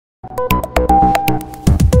Okay,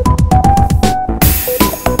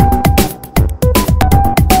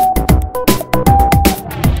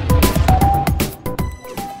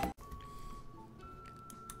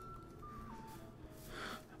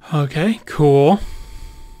 cool.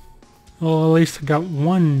 Well, at least I got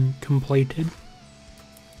one completed.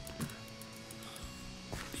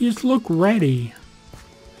 These look ready.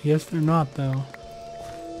 I guess they're not, though.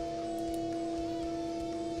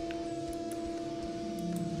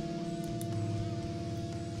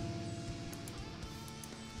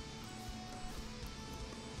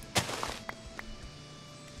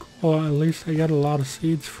 Cool, at least I got a lot of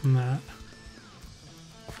seeds from that.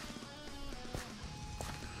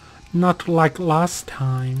 Not like last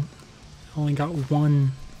time. I only got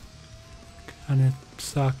one. Kinda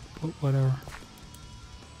sucked, but whatever.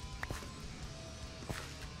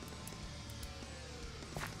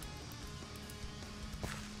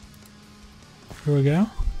 Here we go.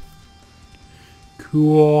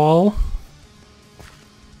 Cool.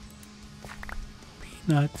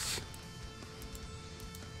 Peanuts.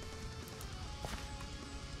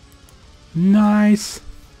 Nice.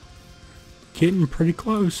 Getting pretty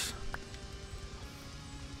close.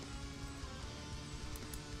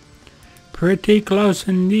 Pretty close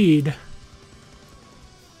indeed.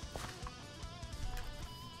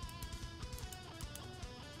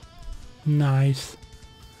 Nice.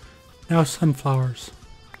 Now sunflowers.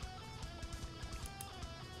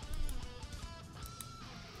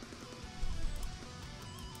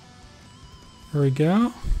 There we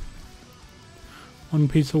go. One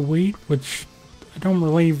piece of wheat, which I don't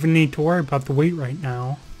really even need to worry about the wheat right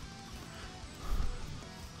now.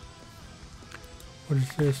 What is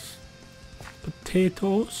this?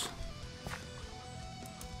 Potatoes.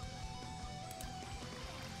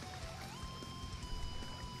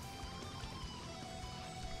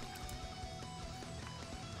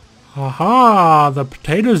 Aha! The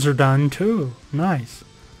potatoes are done too. Nice.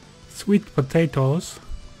 Sweet potatoes.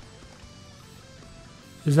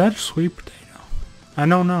 Is that a sweet potato? I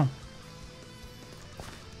don't know.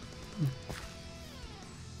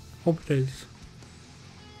 Hope it is.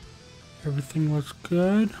 Everything looks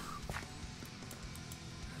good.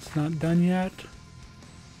 It's not done yet.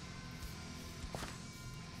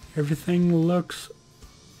 Everything looks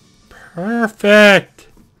perfect.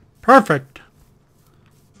 Perfect.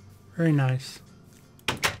 Very nice.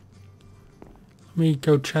 Let me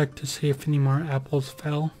go check to see if any more apples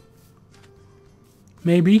fell.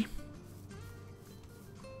 Maybe.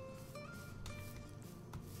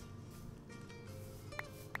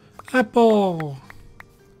 Apple!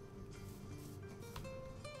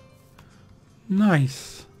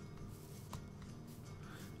 Nice.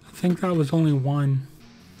 I think that was only one.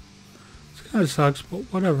 This kind of sucks, but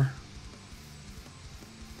whatever.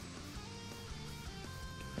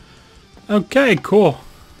 Okay, cool.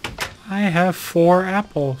 I have 4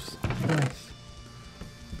 apples. Nice.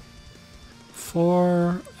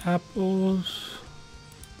 4 apples.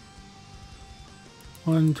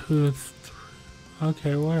 1, 2, 3.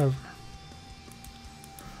 Okay, whatever.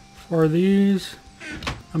 For these,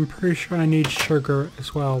 I'm pretty sure I need sugar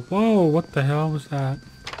as well. Whoa, what the hell was that?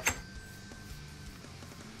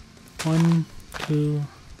 1, 2,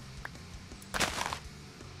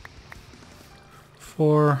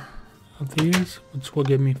 4 of these, which will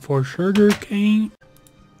give me 4 sugar cane.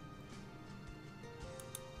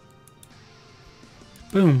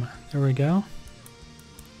 Boom, there we go.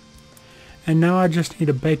 And now I just need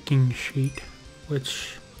a baking sheet,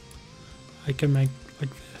 which I can make like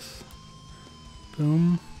this.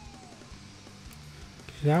 Boom.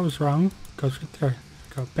 Okay, that was wrong. Goes right there.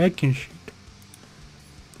 Go baking sheet.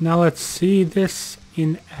 Now let's see this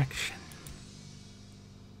in action.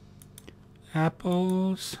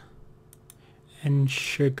 Apples and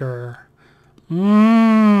sugar.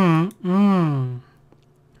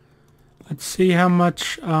 Let's see how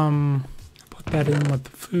much put that in with the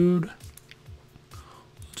food.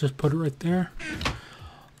 Just put it right there.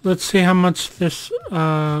 Let's see how much this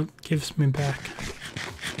gives me back.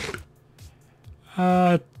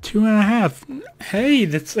 2.5. Hey,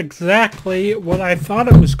 that's exactly what I thought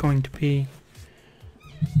it was going to be.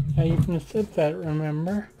 I even said that,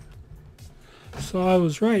 remember? So I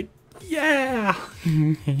was right. Yeah!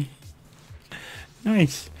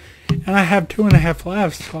 Nice. And I have 2.5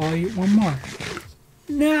 left, so I'll eat one more.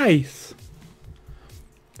 Nice!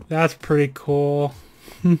 That's pretty cool.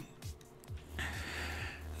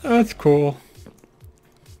 That's cool.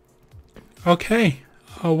 Okay.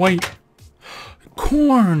 Oh, wait.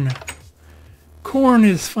 Corn! Corn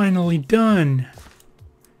is finally done.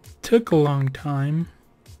 Took a long time.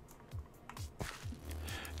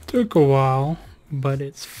 Took a while. but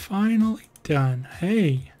it's finally done.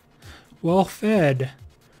 Hey, well fed.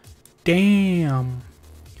 Damn.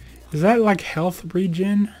 Is that like health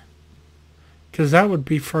regen? Because that would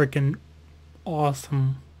be freaking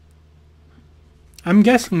awesome. I'm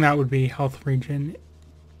guessing that would be health regen.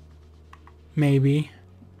 Maybe.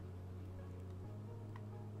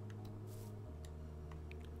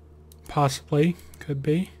 Possibly. Could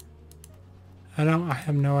be. I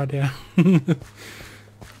have no idea.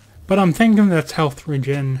 But I'm thinking that's health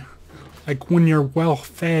regen. Like when you're well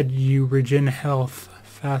fed, you regen health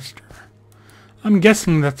faster. I'm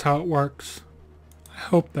guessing that's how it works. I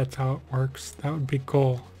hope that's how it works. That would be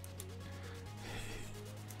cool.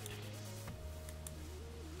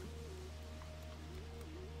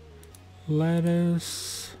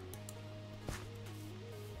 Lettuce.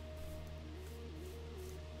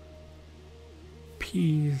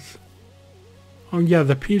 Peas. Oh yeah,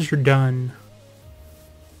 the peas are done.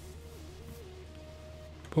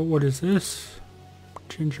 But what is this?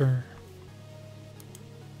 Ginger.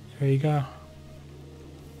 There you go.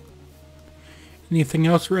 Anything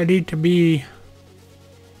else ready to be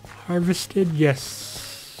harvested?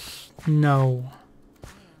 Yes. No.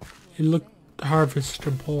 It looked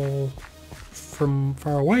harvestable from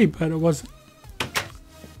far away, but it wasn't.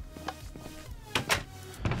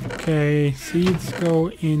 Okay, seeds go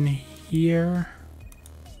in here.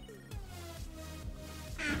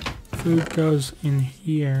 Food goes in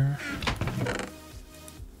here.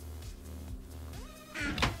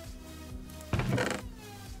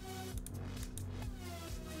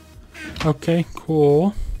 Okay,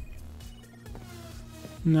 cool.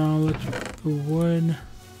 Now let's put the wood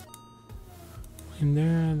in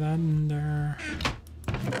there, that in there,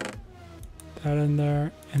 that in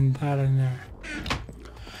there, and that in there.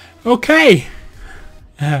 Okay!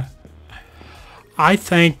 I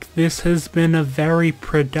think this has been a very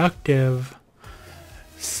productive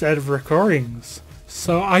set of recordings.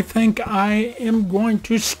 So I think I am going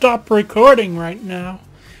to stop recording right now.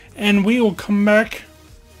 And we will come back.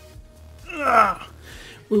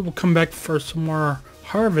 We will come back for some more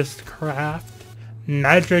HarvestCraft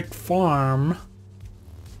Magic Farm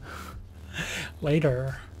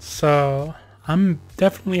later. So I'm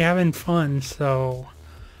definitely having fun. So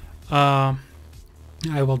I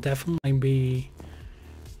will definitely be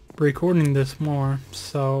recording this more.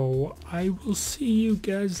 So I will see you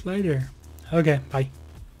guys later. Okay, bye.